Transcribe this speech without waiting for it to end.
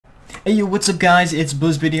Hey yo, what's up guys, it's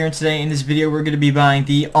Blizzbid here, and today in this video we're going to be buying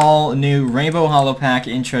the all new Rainbow Holo Pack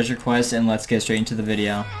in Treasure Quest, and let's get straight into the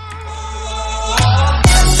video.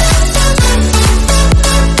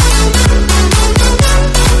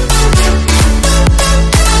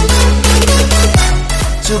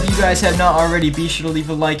 So if you guys have not already, be sure to leave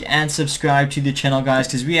a like and subscribe to the channel, guys,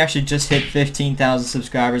 because we actually just hit 15,000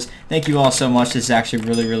 subscribers. Thank you all so much. This is actually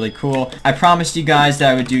really cool. I promised you guys that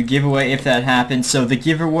I would do a giveaway if that happens, so the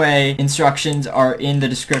giveaway instructions are in the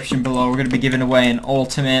description below. We're going to be giving away an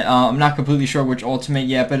ultimate. I'm not completely sure which ultimate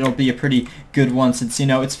yet, but it'll be a pretty good one since, you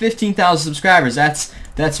know, it's 15,000 subscribers.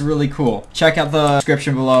 That's really cool. Check out the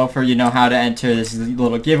description below for, you know, how to enter this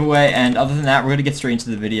little giveaway, and other than that, we're going to get straight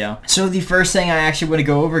into the video. So the first thing I actually want to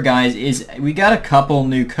go over, guys, is we got a couple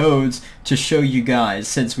new codes to show you guys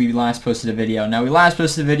since we last posted a video. Now, we last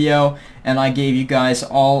posted a video, and I gave you guys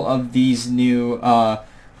all of these new,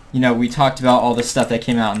 you know, we talked about all the stuff that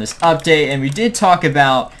came out in this update, and we did talk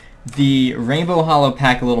about the Rainbow Holo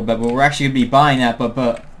Pack a little bit, but we're actually going to be buying that,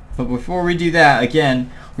 but before we do that,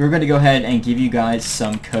 again, we're going to go ahead and give you guys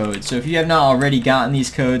some codes. So if you have not already gotten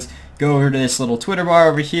these codes, go over to this little Twitter bar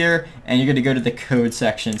over here, and you're going to go to the code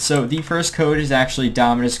section. So the first code is actually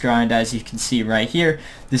Dominus Grind, as you can see right here.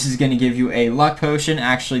 This is going to give you a luck potion.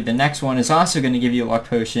 Actually, the next one is also going to give you a luck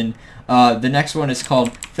potion. The next one is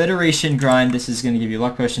called Federation Grind. This is going to give you a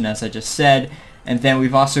luck potion, as I just said. And then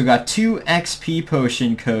we've also got 2 XP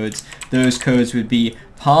potion codes. Those codes would be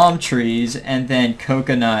Palm Trees and then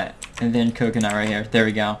Coconut. And then Coconut right here. There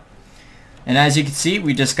we go. And as you can see,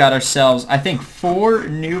 we just got ourselves, I think, 4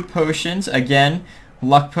 new potions. Again,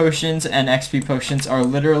 luck potions and XP potions are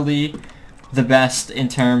literally the best in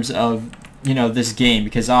terms of, you know, this game,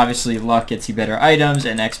 because obviously luck gets you better items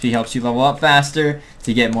and XP helps you level up faster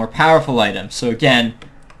to get more powerful items. So again,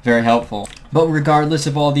 very helpful. But regardless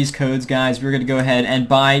of all these codes, guys, we're going to go ahead and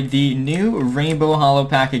buy the new Rainbow Holo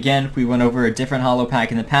Pack. Again, we went over a different Holo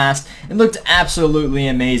Pack in the past. It looked absolutely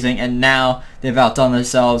amazing, and now they've outdone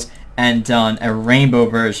themselves and done a rainbow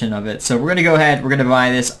version of it. So we're going to go ahead, we're going to buy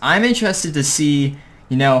this. I'm interested to see,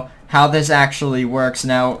 you know, how this actually works.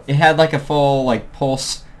 Now, it had like a full like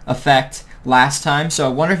pulse effect last time, so I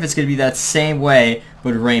wonder if it's going to be that same way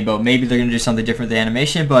but rainbow. Maybe they're going to do something different with the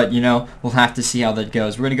animation, but, you know, we'll have to see how that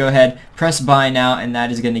goes. We're going to go ahead, press buy now, and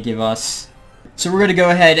that is going to give us... So we're going to go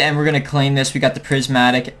ahead and we're going to claim this. We got the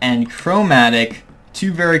prismatic and chromatic,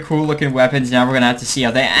 2 very cool looking weapons. Now we're going to have to see how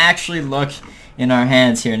they actually look in our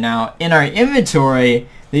hands here. Now, in our inventory,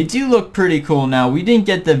 they do look pretty cool. Now, we didn't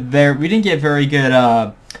get very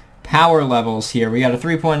good power levels here. We got a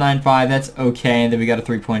 3.95, that's okay, and then we got a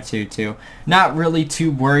 3.22. Not really too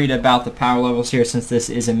worried about the power levels here since this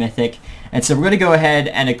is a mythic. And so we're going to go ahead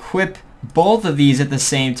and equip both of these at the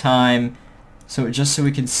same time, so just so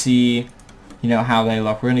we can see, you know, how they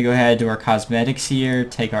look. We're going to go ahead to our cosmetics here,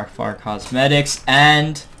 take our cosmetics,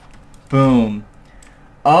 and boom.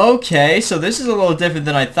 Okay, so this is a little different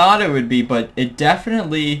than I thought it would be, but it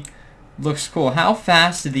definitely looks cool. How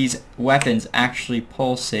fast do these weapons actually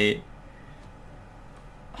pulsate?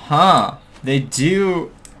 Huh. They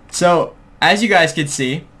do. So, as you guys can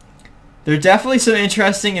see, there are definitely some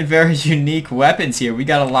interesting and very unique weapons here. We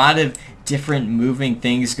got a lot of different moving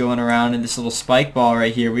things going around in this little spike ball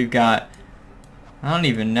right here. We've got, I don't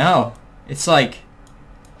even know. It's like,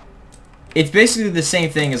 it's basically the same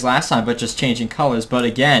thing as last time, but just changing colors. But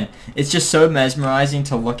again, it's just so mesmerizing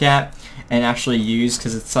to look at and actually use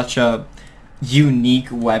because it's such a unique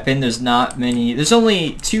weapon. There's not many. There's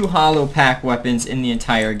only 2 Holo Pack weapons in the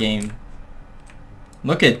entire game.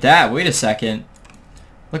 Look at that. Wait a second.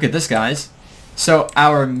 Look at this, guys. So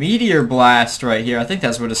our Meteor Blast right here, I think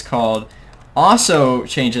that's what it's called, also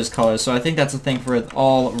changes colors. So I think that's the thing for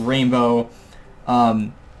all rainbow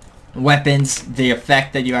weapons. The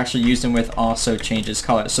effect that you actually use them with also changes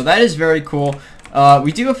colors. So that is very cool.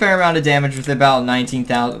 We do a fair amount of damage with about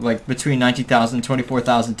 19,000, like between 19,000 and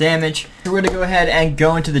 24,000 damage. So we're going to go ahead and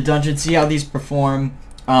go into the dungeon, see how these perform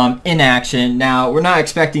in action. Now, we're not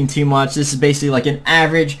expecting too much. This is basically like an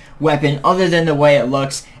average weapon. Other than the way it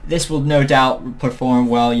looks, this will no doubt perform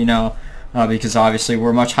well, you know, because obviously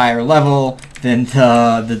we're much higher level than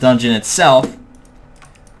the dungeon itself.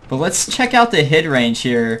 But let's check out the hit range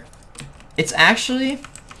here. It's actually,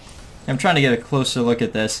 I'm trying to get a closer look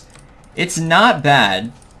at this. It's not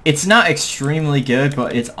bad. It's not extremely good,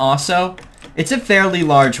 but it's a fairly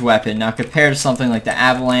large weapon. Now, compared to something like the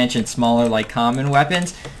Avalanche and smaller, like, common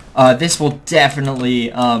weapons, this will definitely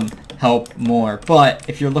help more. But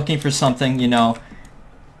if you're looking for something, you know,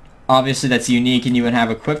 obviously that's unique and you would have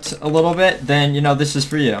equipped a little bit, then, you know, this is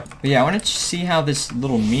for you. But yeah, I want to see how this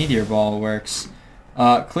little meteor ball works.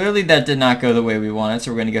 Clearly that did not go the way we wanted,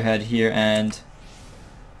 so we're going to go ahead here and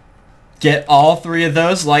get all 3 of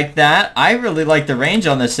those like that. I really like the range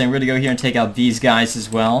on this thing. We're going to go here and take out these guys as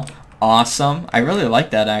well. Awesome. I really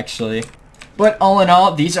like that, actually. But all in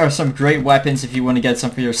all, these are some great weapons if you want to get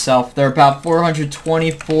some for yourself. They're about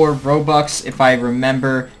 424 Robux, if I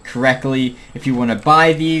remember correctly, if you want to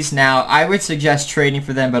buy these. Now, I would suggest trading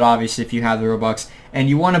for them, but obviously if you have the Robux and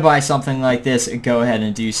you want to buy something like this, go ahead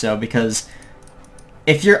and do so, because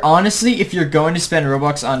if you're going to spend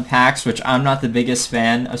Robux on packs, which I'm not the biggest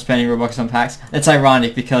fan of spending Robux on packs, it's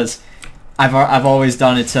ironic because I've always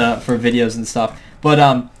done it for videos and stuff.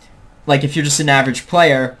 But like if you're just an average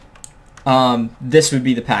player, this would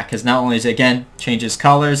be the pack, because not only is it, again, changes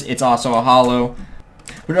colors, it's also a holo.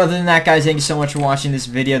 But other than that, guys, thank you so much for watching this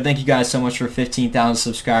video. Thank you guys so much for 15,000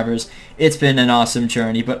 subscribers. It's been an awesome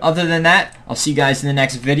journey. But other than that, I'll see you guys in the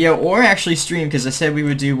next video, or actually stream, because I said we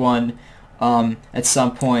would do one at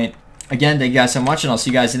some point. Again, thank you guys so much, and I'll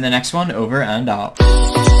see you guys in the next one. Over and out.